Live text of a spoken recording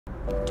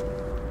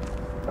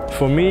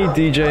For me,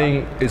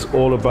 DJing is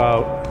all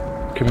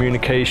about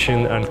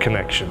communication and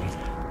connection.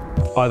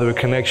 Either a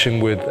connection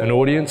with an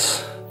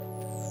audience,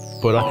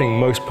 but I think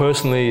most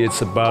personally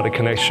it's about a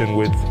connection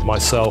with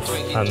myself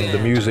and the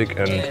music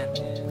and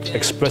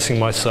expressing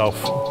myself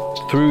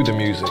through the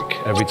music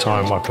every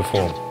time I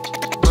perform.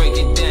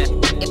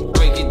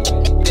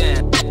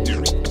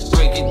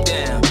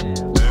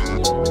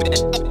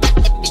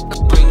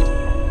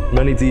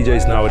 Many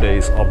DJs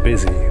nowadays are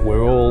busy.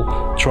 We're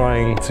all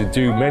trying to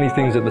do many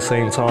things at the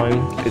same time.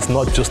 It's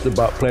not just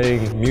about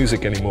playing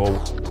music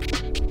anymore.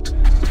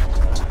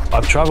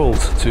 I've traveled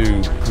to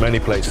many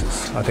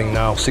places, I think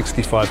now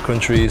 65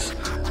 countries,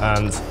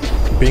 and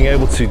being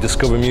able to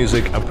discover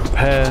music and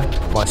prepare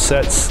my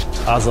sets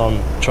as I'm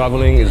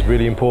traveling is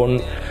really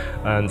important.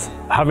 And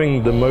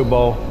having the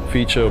mobile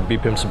feature of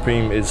BPM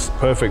Supreme is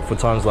perfect for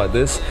times like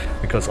this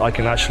because I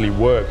can actually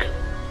work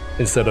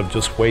instead of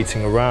just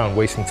waiting around,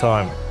 wasting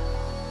time.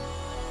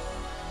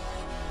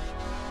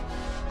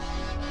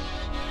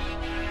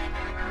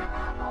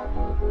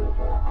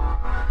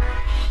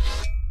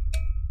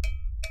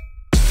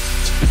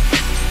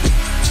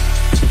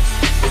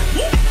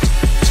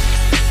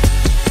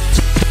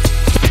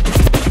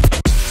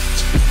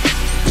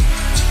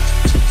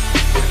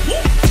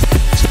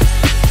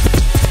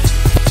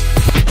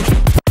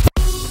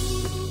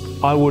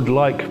 I would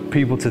like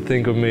people to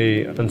think of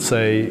me and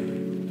say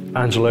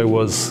Angelo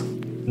was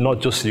not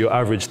just your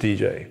average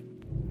DJ.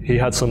 He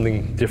had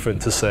something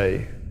different to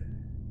say.